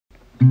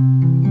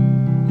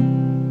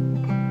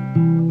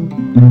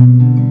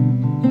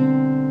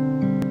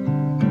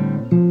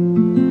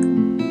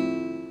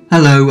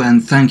Hello,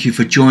 and thank you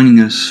for joining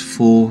us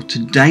for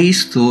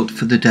today's thought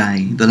for the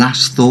day, the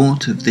last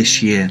thought of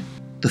this year,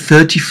 the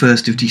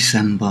 31st of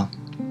December.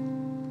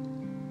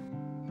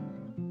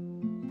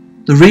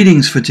 The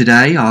readings for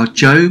today are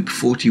Job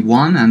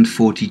 41 and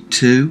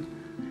 42,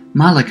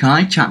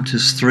 Malachi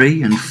chapters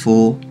 3 and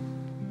 4,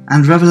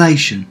 and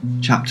Revelation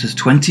chapters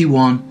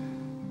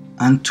 21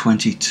 and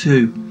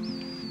 22.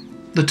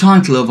 The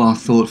title of our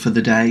thought for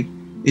the day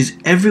is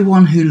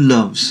Everyone Who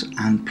Loves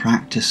and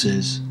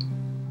Practices.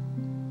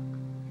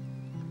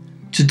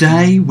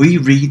 Today we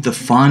read the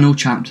final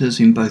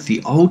chapters in both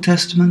the Old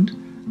Testament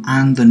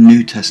and the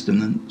New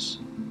Testaments.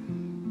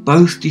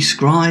 Both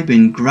describe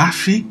in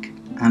graphic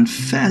and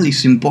fairly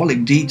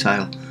symbolic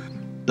detail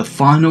the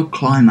final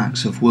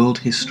climax of world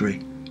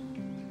history.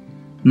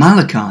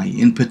 Malachi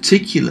in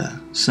particular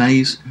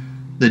says,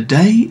 "The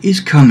day is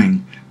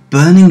coming,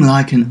 burning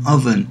like an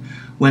oven,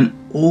 when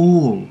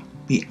all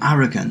the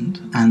arrogant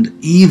and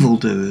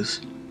evildoers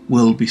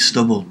will be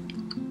stubble."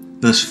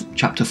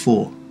 Chapter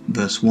 4,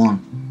 verse 1.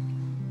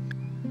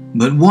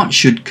 But what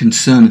should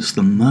concern us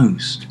the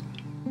most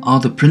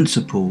are the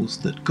principles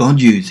that God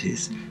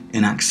uses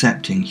in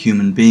accepting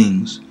human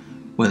beings,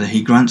 whether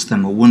He grants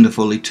them a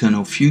wonderful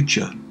eternal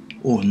future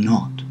or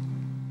not.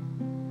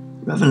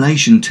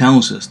 Revelation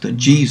tells us that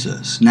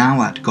Jesus,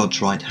 now at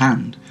God's right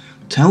hand,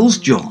 tells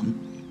John,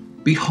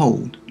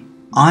 "Behold,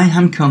 I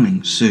am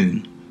coming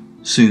soon,"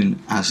 soon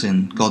as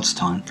in God's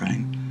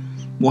timeframe,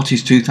 what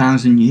is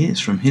 2,000 years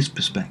from His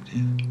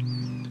perspective,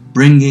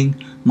 "bringing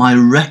my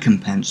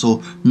recompense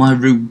or my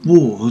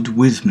reward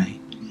with me,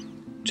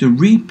 to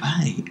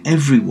repay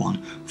everyone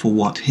for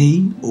what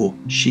he or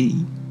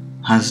she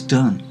has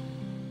done."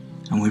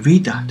 And we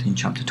read that in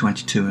chapter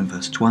 22 and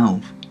verse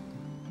 12.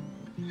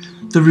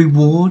 The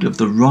reward of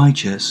the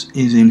righteous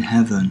is in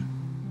heaven,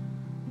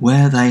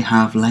 where they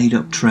have laid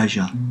up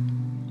treasure.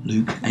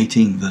 Luke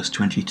 18 verse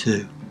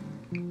 22.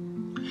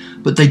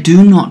 But they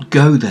do not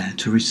go there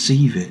to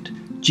receive it.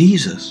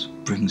 Jesus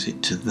brings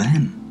it to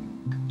them.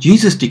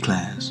 Jesus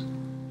declares,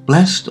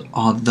 "Blessed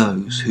are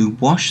those who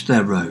wash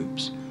their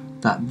robes,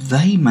 that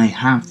they may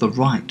have the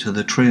right to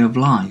the tree of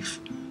life."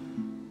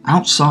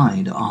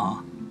 Outside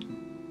are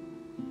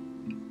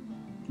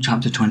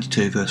chapter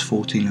 22 verse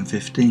 14 and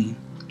 15,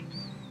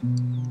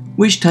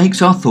 which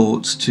takes our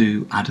thoughts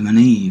to Adam and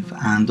Eve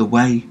and the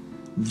way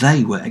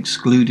they were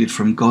excluded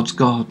from God's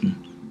garden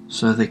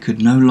so they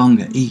could no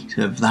longer eat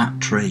of that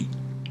tree.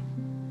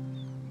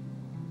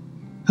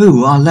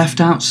 Who are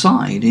left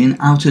outside in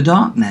outer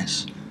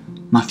darkness?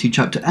 Matthew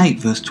chapter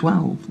 8 verse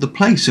 12, the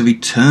place of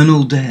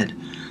eternal dead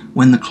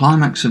when the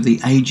climax of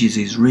the ages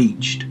is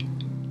reached.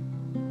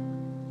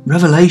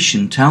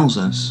 Revelation tells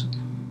us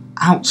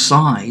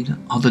outside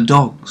are the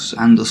dogs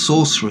and the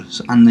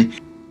sorcerers and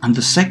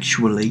the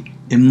sexually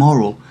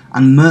immoral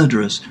and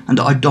murderers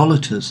and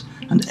idolaters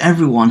and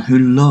everyone who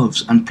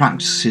loves and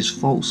practices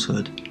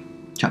falsehood.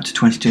 Chapter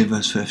 22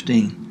 verse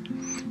 15.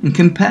 And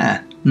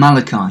compare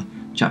Malachi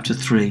chapter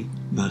 3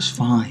 verse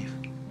 5.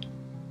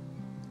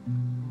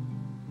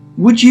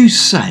 Would you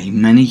say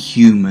many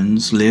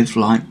humans live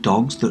like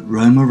dogs that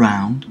roam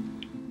around,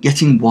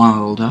 getting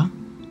wilder?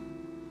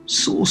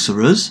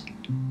 Sorcerers?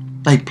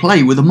 They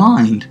play with the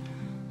mind,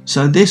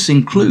 so this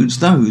includes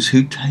those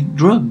who take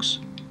drugs.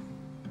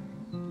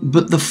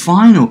 But the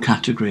final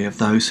category of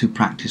those who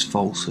practice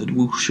falsehood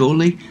will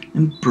surely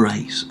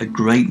embrace a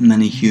great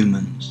many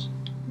humans.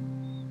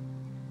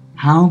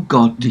 How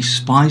God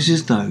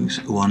despises those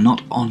who are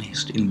not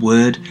honest in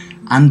word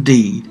and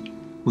deed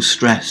was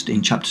stressed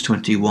in chapter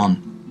 21.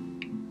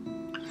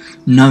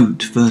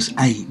 Note verse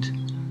 8,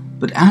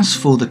 "But as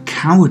for the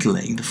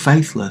cowardly, the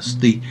faithless,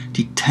 the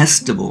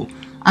detestable,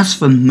 as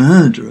for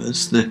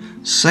murderers, the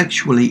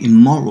sexually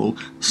immoral,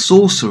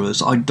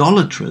 sorcerers,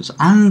 idolaters,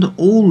 and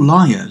all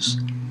liars,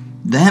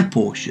 their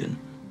portion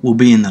will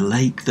be in the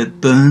lake that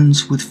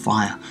burns with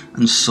fire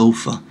and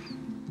sulphur,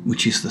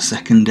 which is the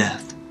second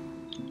death."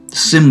 The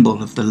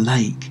symbol of the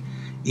lake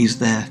is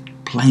there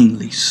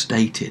plainly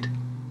stated.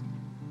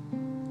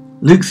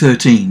 Luke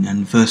 13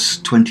 and verse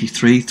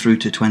 23 through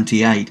to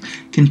 28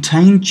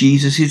 contain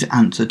Jesus'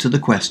 answer to the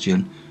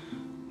question,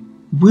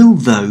 "Will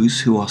those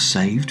who are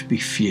saved be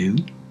few?"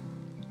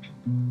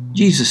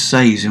 Jesus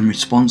says in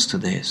response to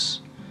this,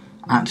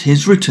 at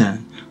His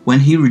return,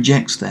 when He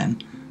rejects them,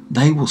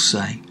 they will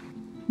say,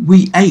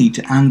 "We ate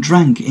and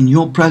drank in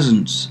your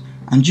presence,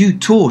 and you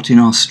taught in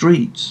our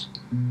streets."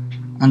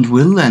 And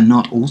will there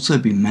not also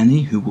be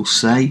many who will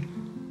say,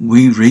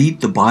 "We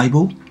read the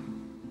Bible"?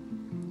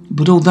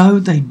 But although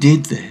they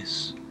did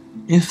this,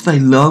 if they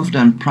loved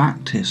and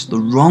practiced the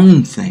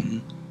wrong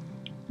thing,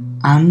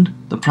 and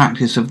the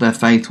practice of their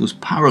faith was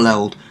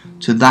paralleled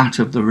to that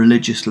of the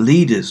religious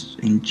leaders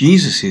in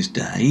Jesus'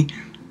 day,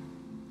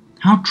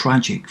 how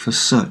tragic for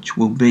such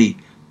will be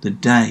the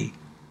day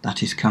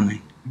that is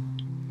coming.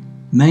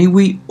 May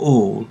we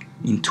all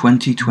in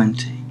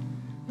 2020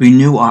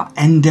 renew our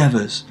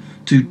endeavours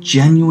to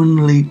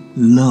genuinely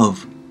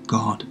love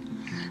God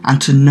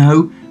and to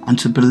know and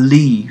to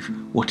believe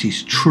what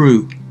is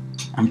true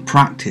and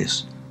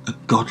practice a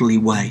godly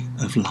way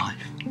of life.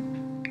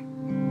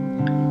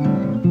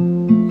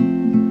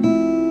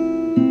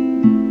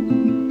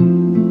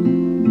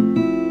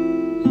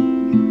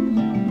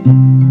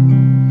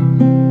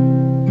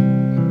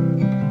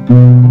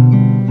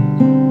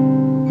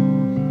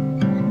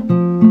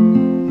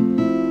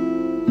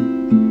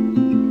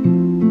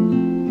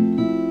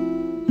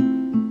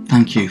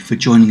 Thank you for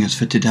joining us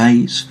for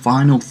today's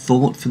final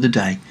thought for the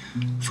day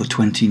for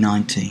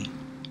 2019.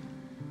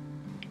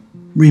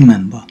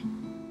 Remember,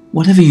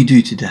 whatever you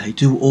do today,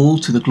 do all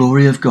to the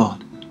glory of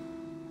God,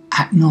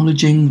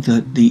 acknowledging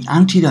that the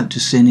antidote to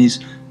sin is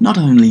not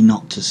only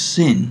not to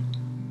sin,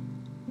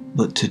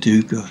 but to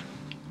do good.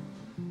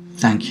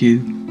 Thank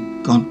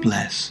you, God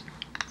bless,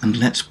 and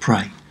let's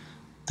pray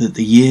that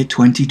the year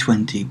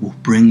 2020 will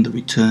bring the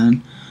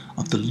return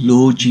of the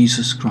Lord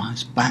Jesus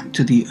Christ back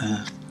to the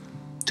earth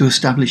to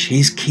establish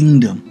his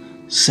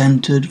kingdom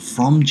centered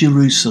from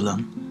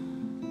Jerusalem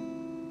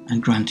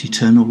and grant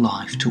eternal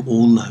life to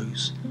all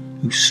those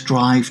who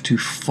strive to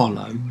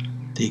follow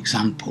the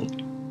example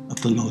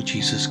of the Lord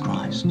Jesus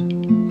Christ.